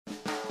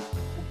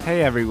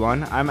Hey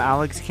everyone, I'm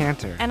Alex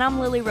Cantor. And I'm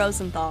Lily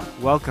Rosenthal.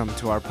 Welcome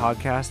to our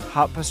podcast,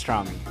 Hot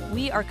Pastrami.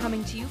 We are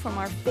coming to you from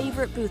our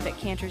favorite booth at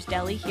Cantor's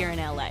Deli here in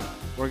LA.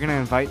 We're going to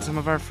invite some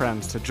of our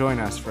friends to join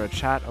us for a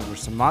chat over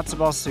some matzo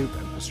ball soup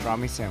and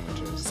pastrami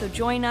sandwiches. So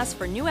join us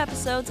for new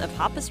episodes of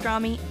Hot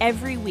Pastrami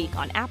every week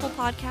on Apple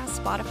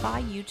Podcasts,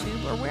 Spotify,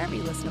 YouTube, or wherever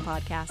you listen to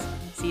podcasts.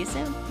 See you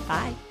soon.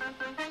 Bye.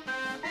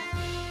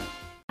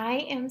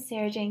 I am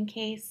Sarah Jane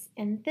Case,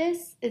 and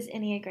this is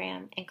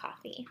Enneagram and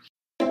Coffee.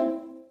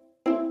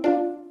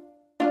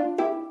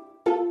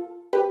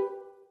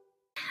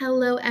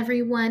 Hello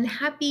everyone,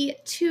 happy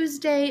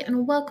Tuesday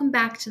and welcome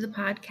back to the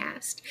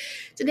podcast.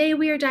 Today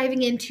we are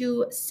diving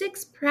into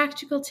 6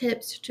 practical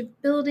tips to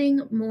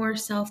building more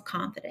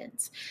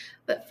self-confidence.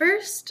 But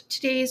first,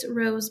 today's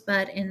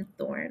rosebud and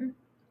thorn.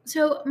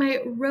 So my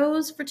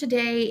rose for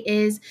today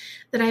is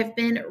that I've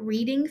been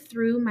reading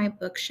through my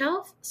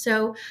bookshelf.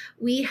 So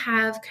we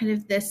have kind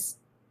of this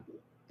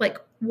like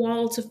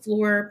wall to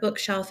floor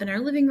bookshelf in our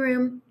living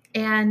room,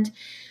 and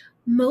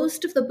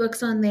most of the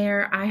books on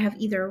there I have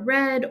either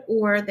read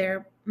or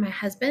they're my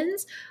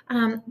husband's,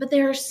 but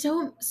there are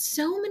so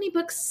many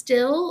books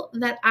still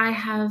that I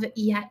have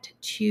yet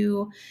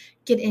to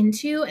get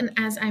into. And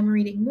as I'm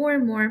reading more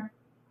and more,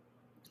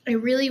 I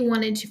really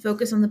wanted to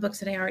focus on the books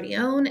that I already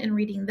own and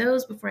reading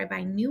those before I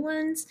buy new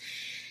ones.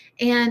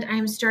 And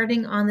I'm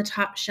starting on the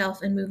top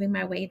shelf and moving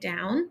my way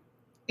down.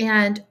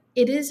 And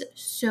it is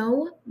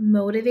so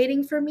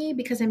motivating for me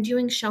because I'm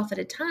doing shelf at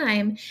a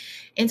time.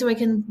 And so I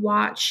can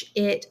watch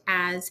it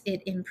as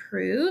it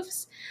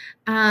improves.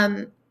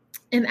 And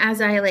as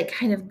I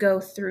kind of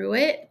go through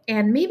it,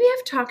 and maybe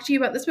I've talked to you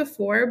about this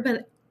before,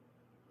 but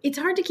it's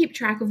hard to keep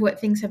track of what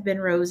things have been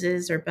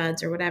roses or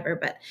buds or whatever,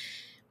 but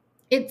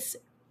it's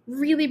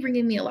really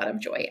bringing me a lot of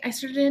joy. I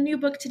started a new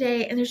book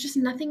today, and there's just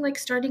nothing like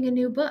starting a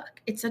new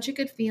book. It's such a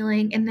good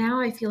feeling, and now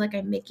I feel like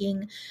I'm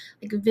making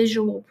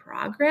visual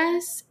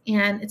progress,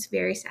 and it's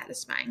very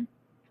satisfying.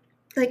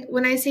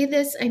 When I say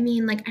this, I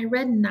mean I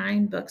read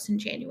 9 books in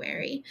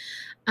January.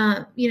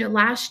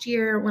 Last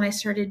year when I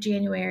started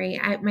January,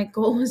 my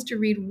goal was to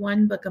read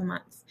 1 book a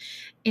month,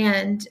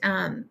 and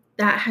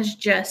that has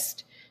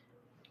just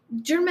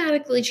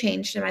dramatically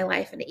changed in my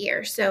life in a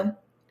year. So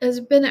it's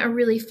been a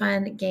really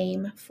fun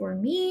game for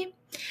me.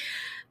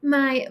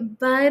 My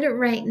bud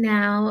right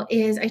now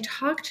is I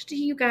talked to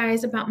you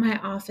guys about my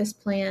office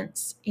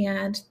plants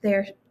and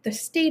the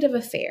state of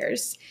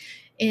affairs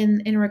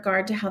in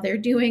regard to how they're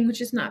doing, which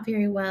is not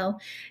very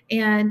well.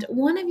 And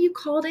one of you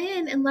called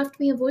in and left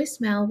me a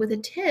voicemail with a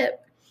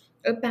tip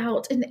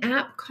about an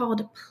app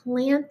called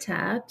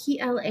Planta,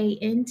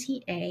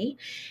 Planta.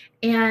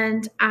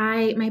 And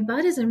my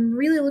bud is I'm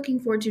really looking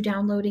forward to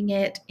downloading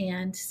it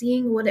and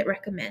seeing what it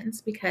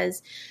recommends,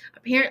 because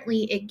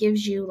apparently it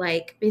gives you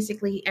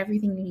basically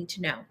everything you need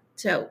to know.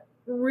 So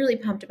really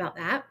pumped about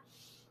that.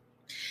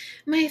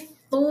 My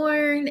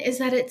thorn is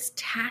that it's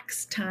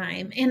tax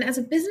time. And as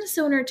a business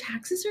owner,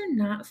 taxes are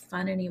not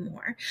fun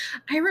anymore.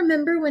 I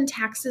remember when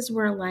taxes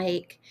were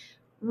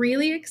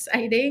really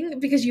exciting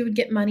because you would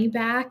get money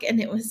back and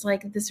it was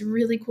this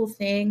really cool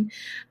thing.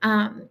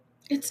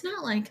 It's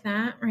not like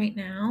that right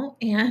now.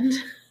 And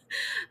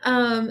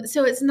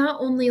so it's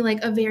not only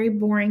a very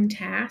boring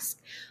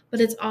task, but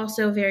it's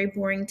also a very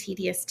boring,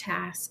 tedious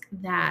task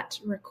that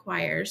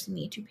requires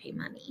me to pay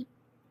money.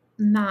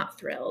 Not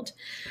thrilled.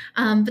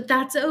 But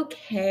that's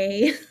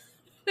okay.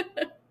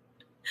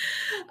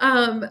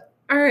 All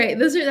right.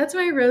 That's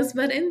my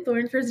rosebud and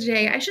thorn for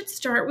today. I should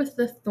start with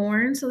the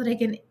thorn so that I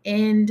can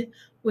end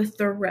with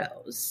the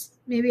rose.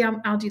 Maybe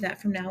I'll do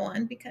that from now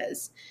on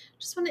because I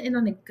just want to end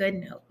on a good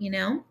note,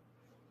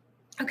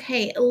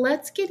 Okay,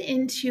 let's get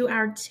into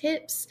our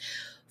tips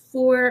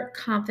for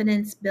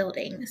confidence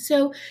building.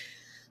 So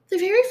the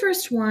very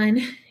first one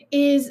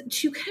is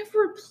to kind of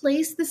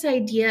replace this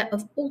idea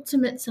of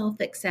ultimate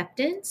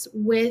self-acceptance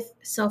with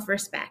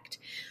self-respect.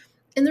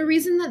 And the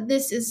reason that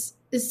this is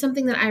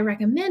something that I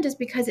recommend is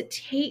because it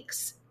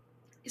takes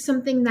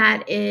something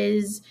that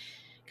is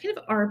kind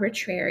of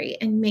arbitrary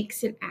and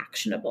makes it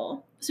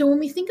actionable. So when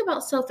we think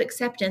about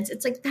self-acceptance,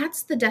 it's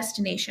that's the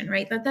destination,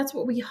 right? That's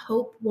what we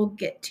hope we'll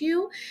get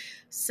to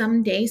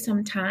someday,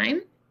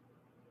 sometime.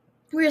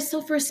 Whereas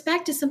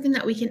self-respect is something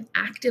that we can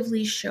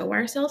actively show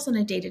ourselves on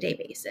a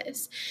day-to-day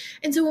basis.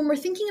 And so when we're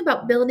thinking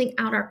about building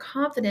out our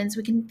confidence,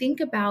 we can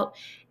think about,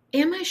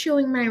 am I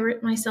showing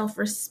my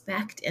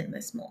self-respect in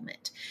this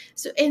moment?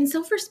 And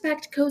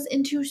self-respect goes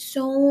into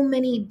so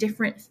many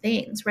different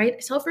things,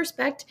 right?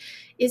 Self-respect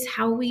is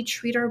how we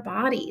treat our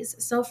bodies.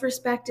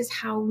 Self-respect is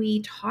how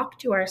we talk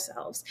to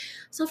ourselves.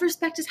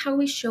 Self-respect is how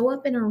we show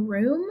up in a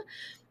room.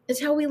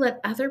 It's how we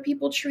let other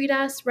people treat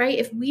us, right?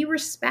 If we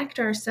respect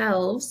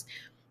ourselves,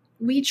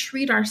 we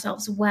treat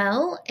ourselves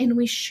well and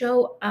we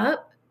show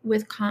up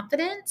with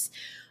confidence,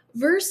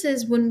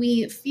 versus when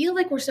we feel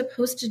like we're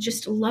supposed to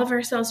just love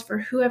ourselves for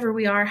whoever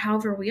we are,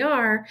 however we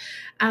are.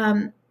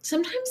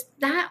 Sometimes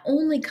that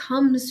only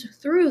comes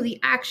through the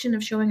action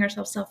of showing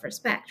ourselves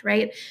self-respect,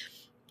 right?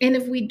 And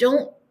if we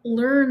don't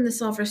learn the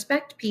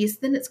self-respect piece,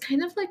 then it's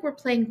kind of like we're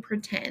playing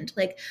pretend.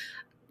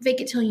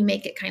 fake it till you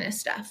make it kind of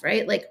stuff,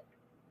 right? Like,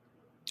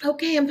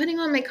 okay, I'm putting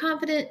on my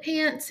confident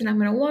pants and I'm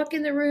going to walk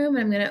in the room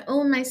and I'm going to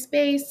own my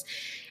space.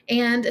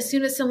 And as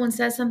soon as someone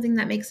says something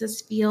that makes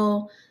us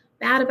feel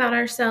bad about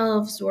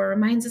ourselves or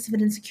reminds us of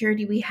an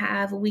insecurity we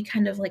have, we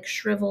kind of like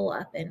shrivel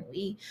up and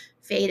we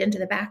fade into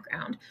the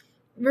background.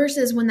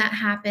 Versus when that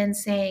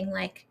happens, saying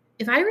like,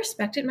 if I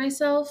respected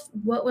myself,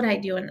 what would I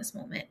do in this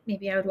moment?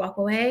 Maybe I would walk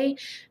away.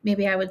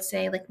 Maybe I would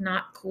say like,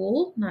 not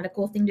cool, not a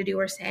cool thing to do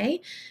or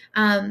say.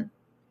 And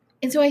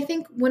so I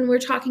think when we're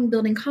talking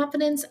building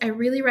confidence, I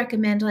really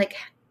recommend like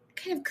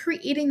kind of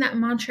creating that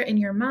mantra in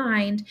your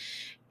mind.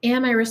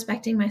 Am I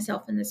respecting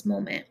myself in this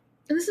moment?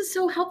 And this is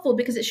so helpful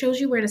because it shows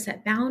you where to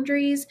set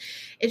boundaries.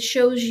 It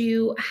shows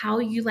you how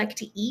you like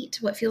to eat,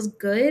 what feels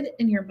good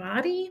in your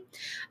body.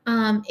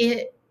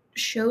 It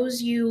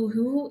shows you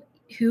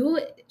who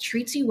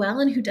treats you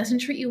well and who doesn't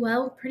treat you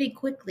well pretty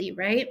quickly,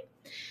 right?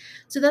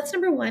 So that's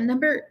number one.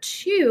 Number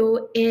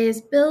two is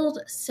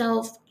build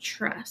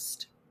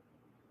self-trust.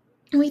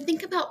 When we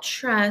think about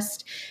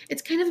trust,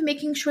 it's kind of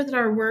making sure that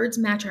our words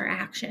match our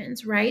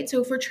actions, right?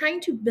 So if we're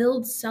trying to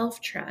build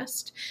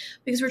self-trust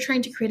because we're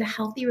trying to create a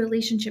healthy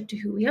relationship to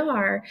who we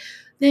are,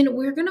 then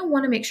we're going to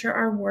want to make sure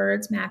our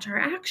words match our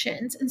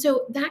actions. And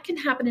so that can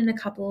happen in a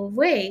couple of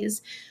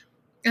ways.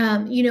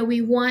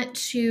 We want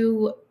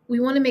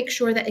to make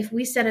sure that if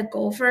we set a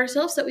goal for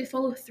ourselves, that we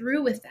follow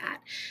through with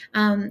that.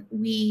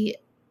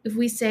 If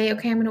we say,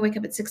 okay, I'm going to wake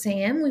up at 6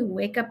 a.m., we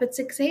wake up at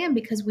 6 a.m.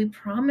 because we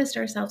promised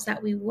ourselves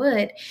that we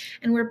would,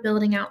 and we're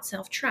building out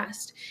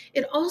self-trust.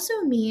 It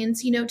also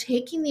means,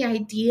 taking the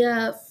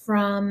idea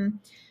from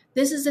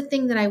this is a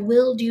thing that I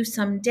will do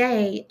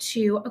someday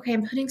to, okay,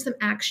 I'm putting some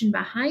action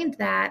behind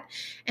that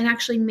and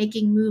actually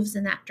making moves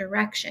in that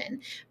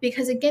direction.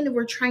 Because again, if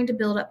we're trying to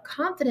build up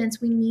confidence,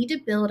 we need to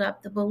build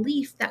up the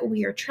belief that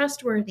we are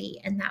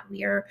trustworthy and that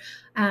we are,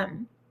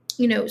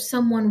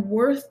 someone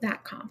worth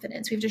that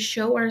confidence. We have to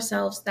show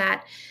ourselves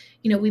that,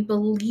 we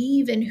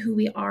believe in who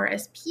we are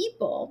as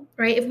people,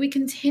 right? If we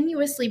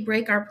continuously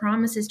break our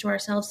promises to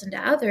ourselves and to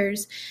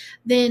others,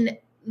 then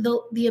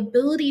the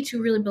ability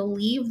to really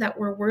believe that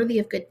we're worthy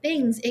of good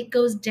things, it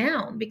goes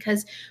down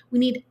because we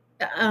need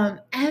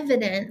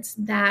evidence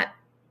that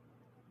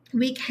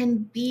we can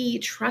be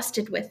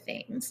trusted with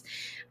things.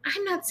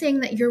 I'm not saying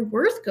that your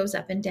worth goes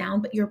up and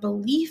down, but your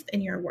belief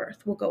in your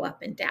worth will go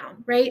up and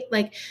down, right?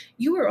 Like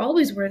you are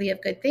always worthy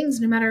of good things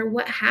no matter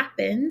what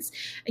happens.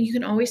 And you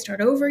can always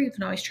start over. You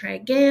can always try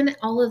again.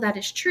 All of that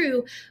is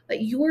true.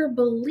 But your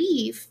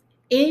belief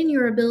in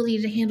your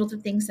ability to handle the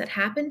things that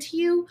happen to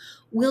you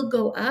will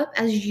go up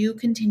as you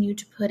continue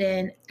to put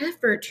in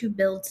effort to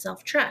build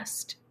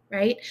self-trust,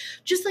 right?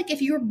 Just like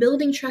if you're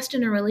building trust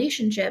in a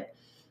relationship,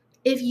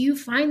 if you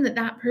find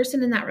that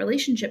person in that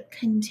relationship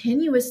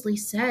continuously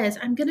says,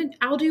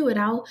 I'll do it.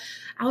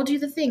 I'll do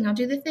the thing.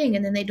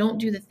 And then they don't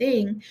do the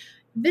thing.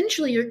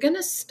 Eventually you're going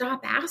to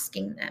stop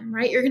asking them,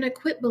 right? You're going to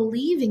quit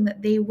believing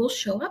that they will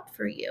show up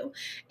for you,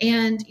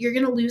 and you're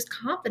going to lose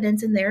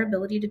confidence in their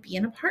ability to be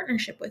in a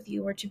partnership with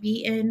you or to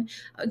be in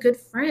a good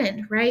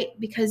friend, right?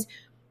 Because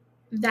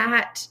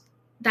that's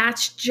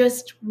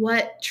just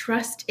what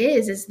trust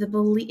is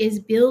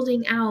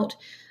building out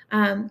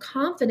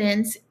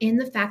confidence in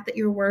the fact that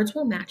your words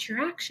will match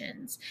your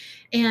actions.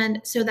 And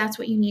so that's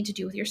what you need to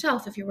do with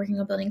yourself. If you're working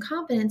on building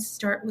confidence,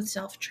 start with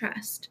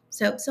self-trust.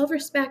 So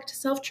self-respect,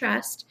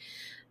 self-trust.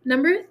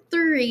 Number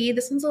 3,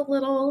 this one's a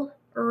little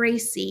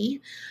racy,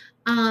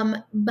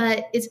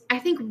 but it's, I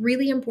think,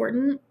 really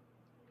important,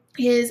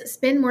 is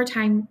spend more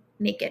time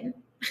naked.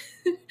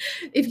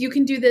 If you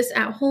can do this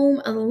at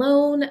home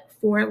alone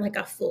for like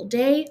a full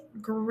day,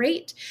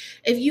 great.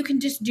 If you can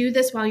just do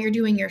this while you're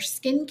doing your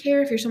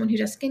skincare, if you're someone who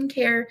does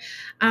skincare,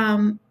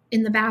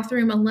 in the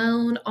bathroom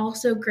alone,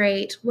 also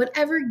great.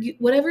 Whatever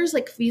is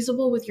like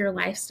feasible with your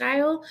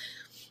lifestyle.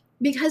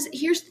 Because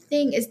here's the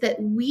thing is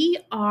that we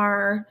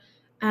are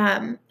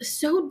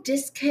so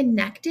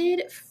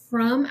disconnected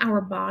from our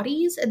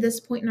bodies at this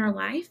point in our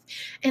life.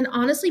 And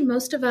honestly,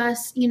 most of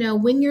us,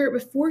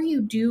 before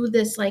you do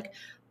this like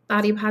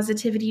body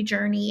positivity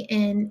journey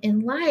in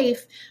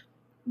life,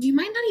 you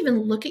might not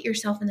even look at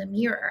yourself in the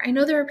mirror. I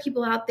know there are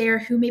people out there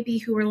who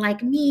were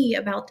like me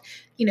about,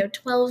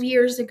 12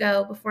 years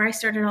ago before I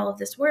started all of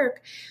this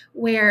work,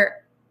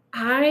 where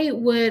I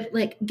would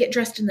like get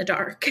dressed in the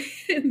dark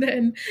and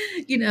then,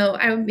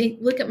 I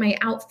would look at my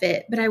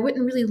outfit, but I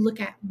wouldn't really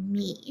look at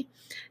me.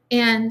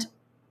 And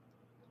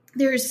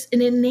there's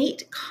an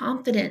innate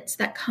confidence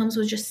that comes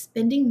with just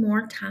spending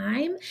more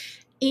time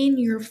in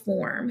your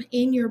form,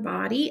 in your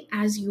body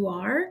as you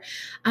are.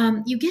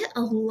 You get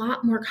a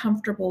lot more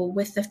comfortable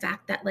with the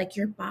fact that like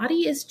your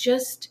body is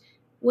just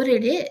what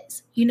it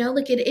is,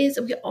 like it is.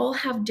 We all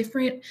have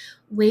different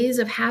ways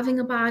of having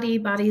a body.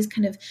 Bodies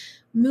kind of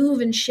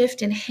move and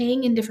shift and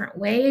hang in different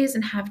ways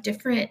and have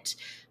different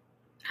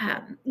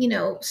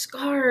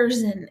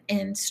scars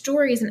and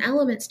stories and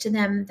elements to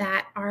them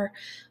that are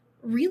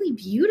really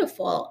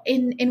beautiful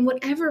in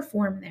whatever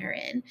form they're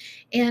in.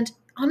 And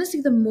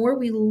honestly, the more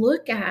we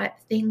look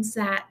at things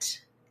that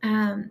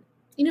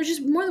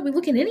just more that we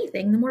look at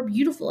anything, the more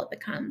beautiful it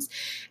becomes.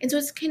 And so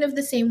it's kind of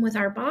the same with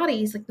our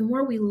bodies. Like the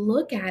more we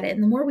look at it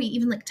and the more we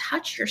even like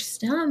touch your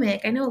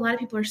stomach. I know a lot of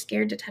people are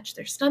scared to touch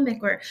their stomach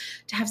or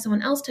to have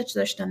someone else touch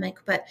their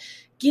stomach, but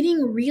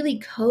getting really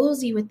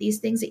cozy with these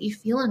things that you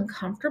feel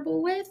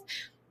uncomfortable with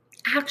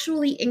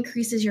actually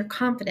increases your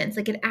confidence.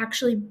 Like it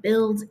actually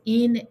builds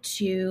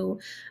into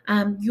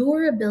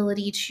your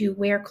ability to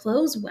wear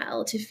clothes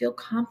well, to feel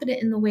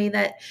confident in the way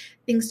that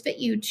things fit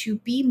you, to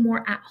be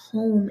more at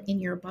home in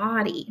your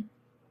body.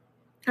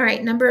 All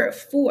right, number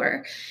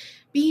 4,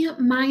 be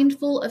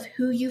mindful of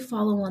who you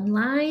follow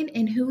online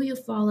and who you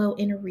follow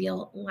in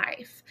real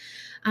life.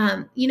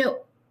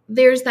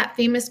 There's that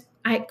famous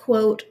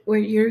quote where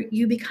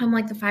you become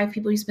like the 5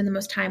 people you spend the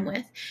most time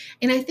with.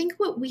 And I think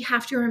what we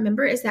have to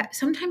remember is that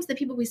sometimes the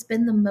people we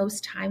spend the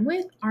most time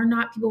with are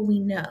not people we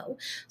know.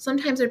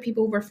 Sometimes they're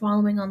people we're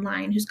following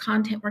online whose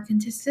content we're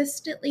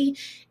consistently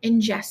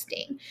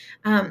ingesting.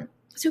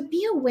 So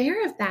be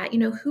aware of that.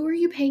 Who are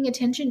you paying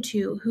attention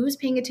to? Who's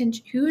paying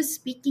attention? Who is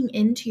speaking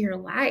into your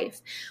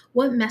life?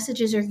 What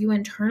messages are you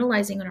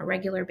internalizing on a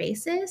regular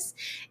basis?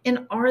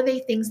 And are they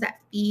things that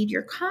feed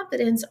your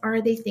confidence?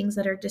 Are they things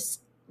that are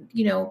just,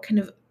 kind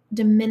of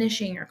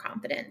diminishing your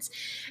confidence?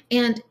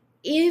 And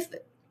if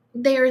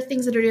there are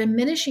things that are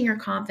diminishing your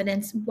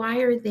confidence, why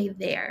are they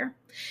there?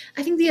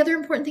 I think the other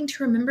important thing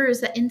to remember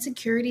is that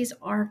insecurities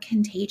are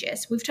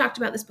contagious. We've talked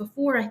about this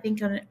before, I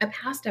think, on a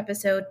past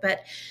episode, but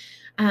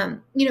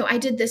I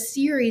did this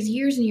series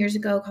years and years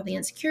ago called the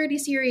Insecurity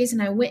Series,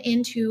 and I went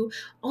into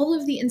all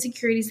of the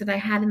insecurities that I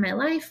had in my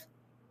life,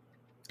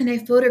 and I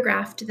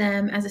photographed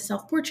them as a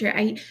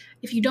self-portrait.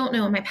 If you don't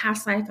know, in my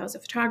past life, I was a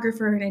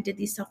photographer, and I did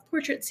these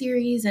self-portrait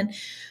series, and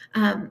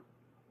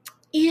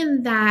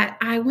in that,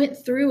 I went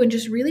through and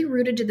just really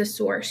rooted to the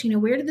source.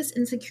 Where did this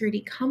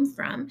insecurity come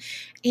from?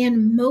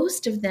 And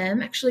most of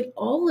them, actually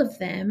all of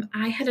them,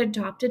 I had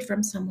adopted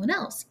from someone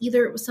else.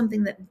 Either it was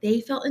something that they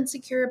felt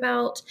insecure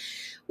about,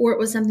 or it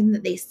was something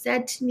that they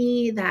said to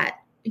me that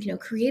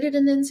created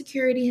an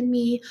insecurity in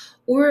me,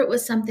 or it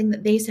was something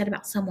that they said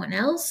about someone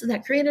else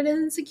that created an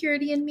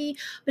insecurity in me.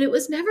 But it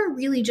was never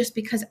really just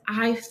because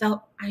I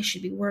felt I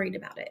should be worried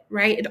about it,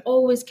 right? It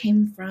always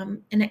came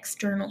from an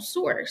external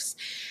source.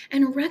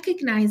 And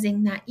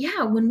recognizing that,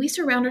 when we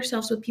surround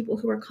ourselves with people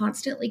who are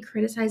constantly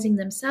criticizing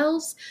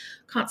themselves,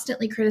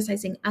 constantly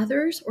criticizing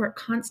others, or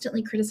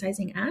constantly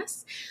criticizing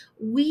us,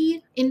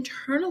 we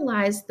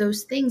internalize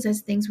those things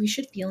as things we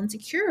should feel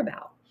insecure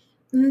about.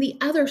 And the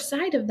other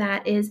side of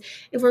that is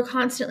if we're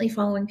constantly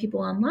following people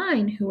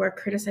online who are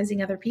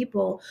criticizing other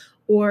people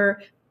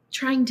or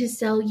trying to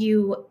sell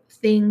you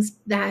things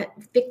that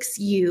fix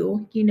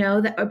you,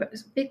 that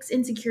fix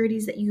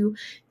insecurities that you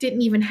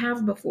didn't even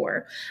have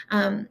before.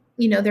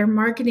 Their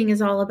marketing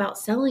is all about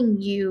selling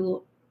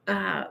you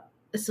a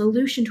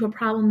solution to a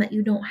problem that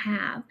you don't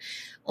have.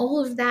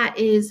 All of that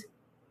is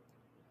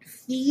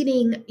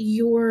feeding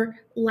your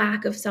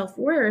lack of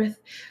self-worth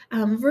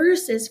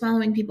versus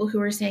following people who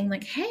are saying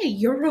like, hey,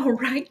 you're all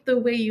right the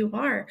way you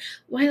are.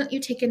 Why don't you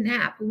take a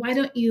nap? Why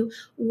don't you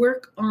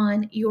work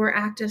on your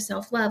act of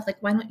self-love? Like,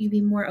 why don't you be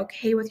more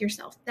okay with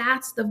yourself?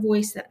 That's the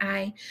voice that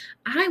I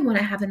want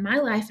to have in my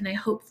life, and I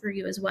hope for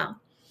you as well.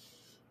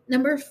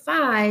 Number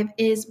 5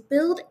 is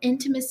build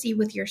intimacy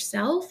with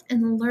yourself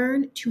and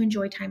learn to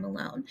enjoy time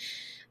alone.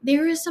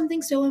 There is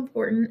something so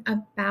important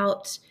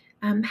about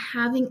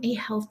having a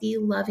healthy,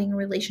 loving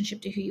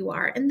relationship to who you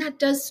are. And that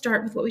does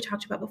start with what we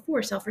talked about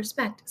before,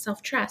 self-respect,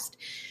 self-trust.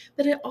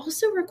 But it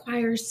also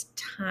requires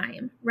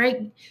time,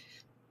 right?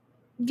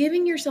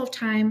 Giving yourself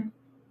time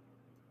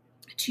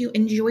to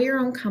enjoy your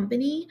own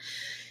company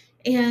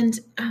and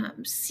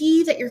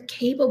see that you're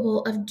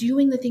capable of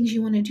doing the things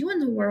you want to do in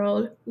the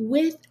world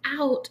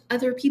without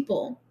other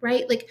people,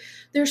 right? Like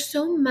there's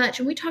so much,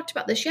 and we talked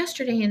about this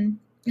yesterday in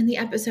the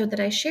episode that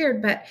I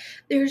shared, but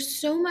there's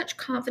so much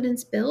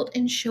confidence built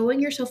in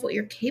showing yourself what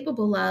you're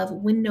capable of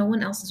when no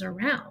one else is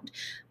around,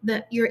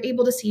 that you're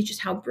able to see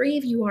just how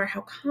brave you are,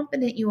 how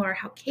confident you are,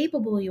 how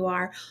capable you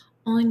are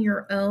on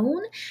your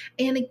own.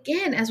 And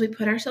again, as we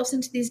put ourselves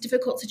into these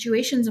difficult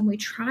situations and we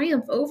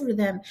triumph over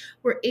them,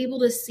 we're able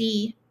to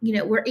see,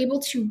 we're able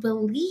to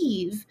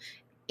believe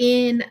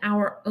in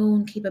our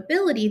own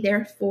capability,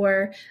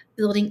 therefore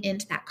building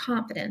into that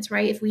confidence,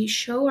 right? If we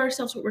show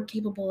ourselves what we're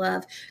capable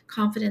of,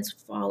 confidence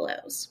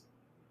follows.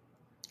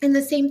 And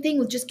the same thing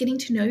with just getting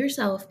to know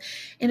yourself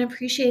and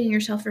appreciating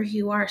yourself for who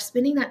you are,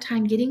 spending that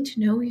time getting to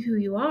know who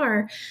you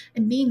are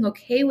and being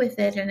okay with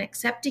it and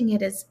accepting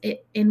it as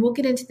it. And we'll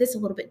get into this a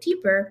little bit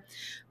deeper,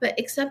 but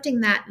accepting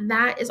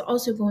that is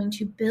also going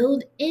to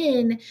build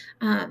in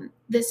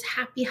this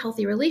happy,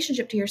 healthy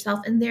relationship to yourself.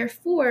 And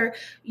therefore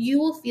you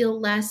will feel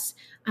less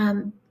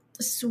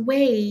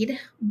swayed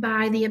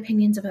by the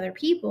opinions of other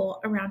people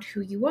around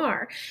who you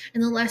are.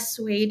 And the less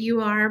swayed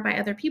you are by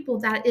other people,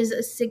 that is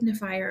a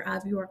signifier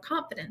of your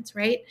confidence,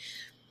 right?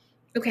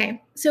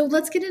 Okay, so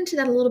let's get into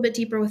that a little bit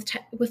deeper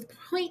with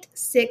point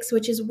 6,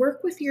 which is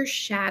work with your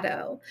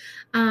shadow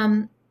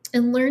and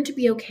learn to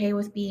be okay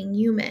with being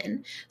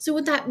human. So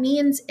what that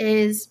means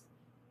is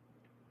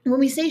When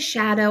we say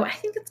shadow, I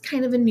think it's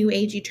kind of a new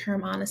agey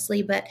term,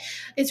 honestly, but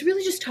it's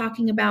really just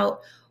talking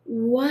about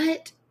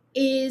what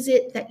is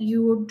it that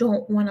you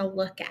don't want to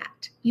look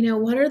at?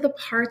 What are the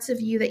parts of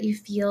you that you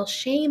feel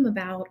shame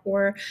about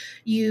or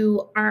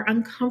you are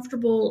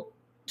uncomfortable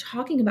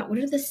talking about? What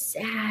are the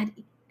sad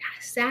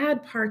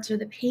parts or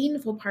the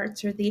painful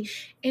parts or the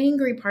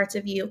angry parts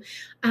of you?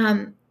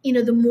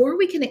 The more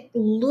we can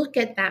look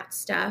at that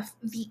stuff,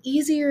 the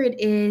easier it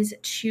is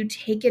to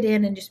take it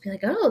in and just be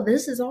like, oh,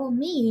 this is all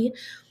me.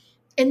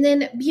 And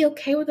then be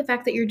okay with the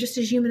fact that you're just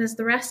as human as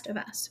the rest of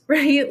us,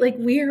 right? Like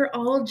we're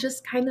all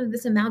just kind of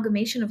this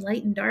amalgamation of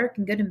light and dark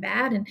and good and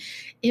bad and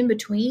in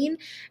between.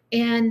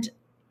 And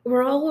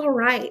we're all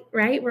right?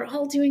 We're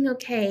all doing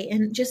okay.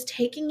 And just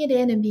taking it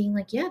in and being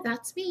like, yeah,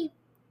 that's me.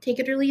 Take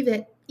it or leave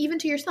it. Even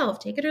to yourself,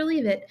 take it or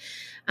leave it.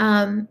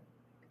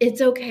 It's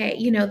okay.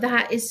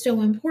 That is so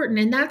important.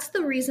 And that's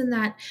the reason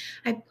that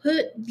I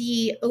put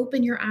the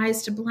Open Your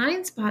Eyes to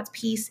Blind Spots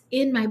piece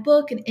in my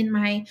book and in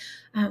my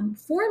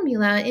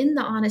formula in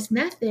the Honest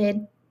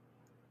Method,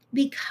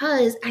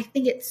 because I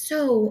think it's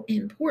so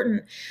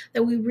important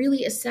that we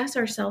really assess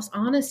ourselves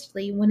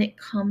honestly when it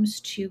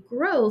comes to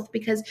growth,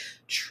 because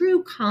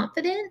true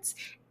confidence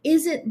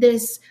isn't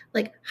this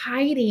like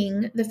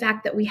hiding the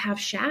fact that we have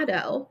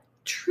shadow.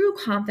 True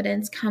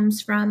confidence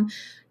comes from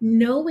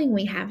knowing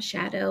we have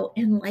shadow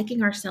and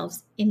liking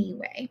ourselves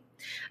anyway.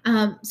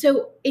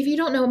 So if you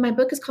don't know, my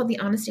book is called The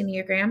Honest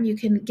Enneagram. You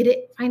can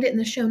find it in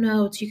the show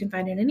notes. You can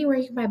find it anywhere.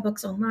 You can buy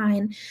books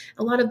online.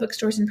 A lot of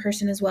bookstores in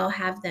person as well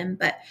have them.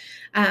 But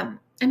I'm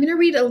going to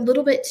read a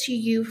little bit to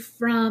you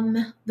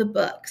from the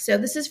book. So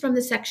this is from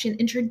the section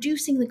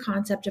introducing the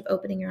concept of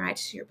opening your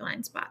eyes to your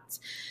blind spots.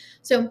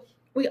 So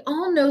we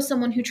all know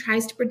someone who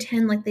tries to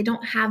pretend like they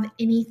don't have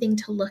anything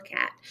to look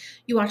at.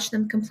 You watch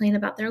them complain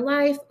about their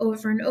life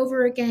over and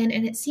over again,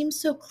 and it seems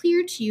so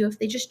clear to you if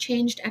they just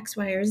changed X,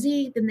 Y, or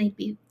Z, then they'd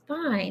be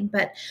fine.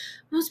 But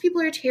most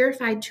people are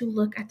terrified to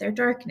look at their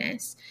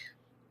darkness.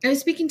 I was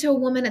speaking to a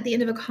woman at the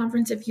end of a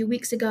conference a few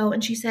weeks ago,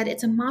 and she said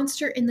it's a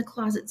monster in the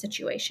closet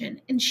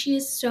situation. And she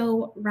is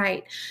so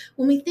right.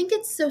 When we think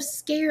it's so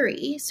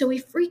scary, so we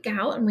freak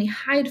out and we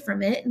hide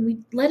from it and we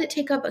let it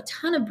take up a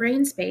ton of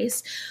brain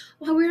space,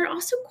 while we're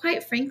also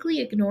quite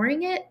frankly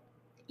ignoring it.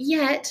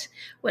 Yet,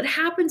 what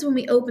happens when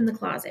we open the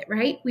closet,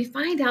 right? We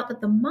find out that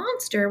the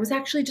monster was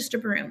actually just a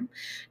broom.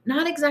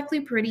 Not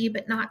exactly pretty,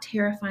 but not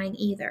terrifying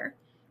either.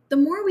 The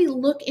more we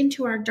look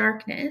into our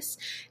darkness,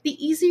 the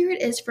easier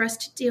it is for us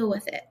to deal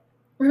with it.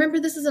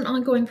 Remember, this is an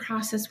ongoing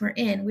process we're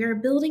in. We are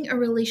building a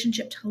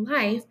relationship to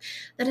life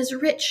that is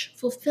rich,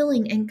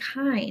 fulfilling, and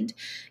kind.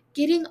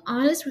 Getting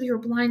honest with your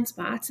blind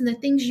spots and the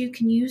things you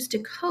can use to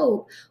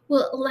cope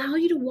will allow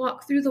you to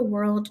walk through the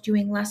world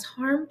doing less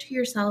harm to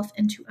yourself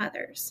and to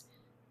others.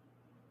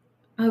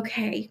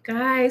 Okay,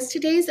 guys,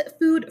 today's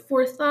food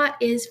for thought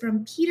is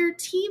from Peter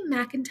T.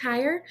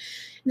 McIntyre,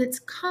 and it's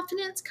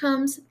confidence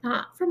comes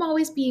not from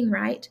always being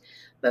right,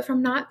 but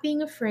from not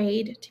being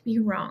afraid to be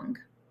wrong.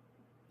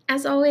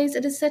 As always,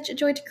 it is such a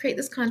joy to create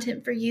this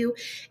content for you.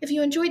 If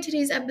you enjoyed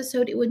today's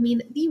episode, it would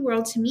mean the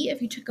world to me if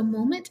you took a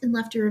moment and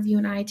left a review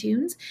on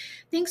iTunes.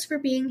 Thanks for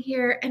being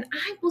here, and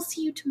I will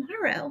see you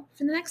tomorrow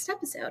for the next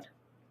episode.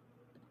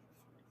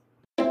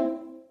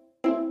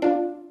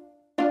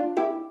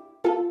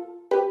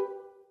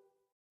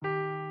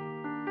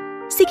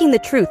 Seeking the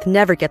truth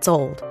never gets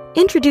old.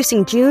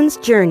 Introducing June's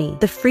Journey,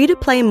 the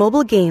free-to-play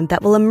mobile game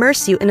that will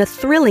immerse you in a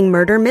thrilling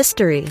murder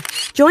mystery.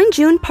 Join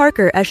June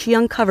Parker as she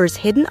uncovers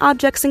hidden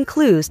objects and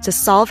clues to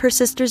solve her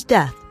sister's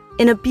death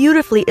in a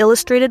beautifully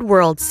illustrated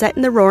world set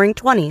in the Roaring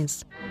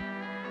 '20s.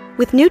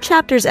 With new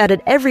chapters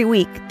added every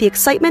week, the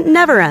excitement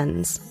never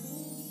ends.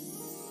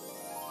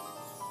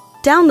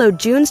 Download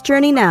June's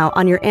Journey now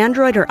on your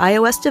Android or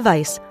iOS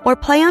device or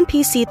play on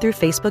PC through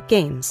Facebook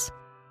Games.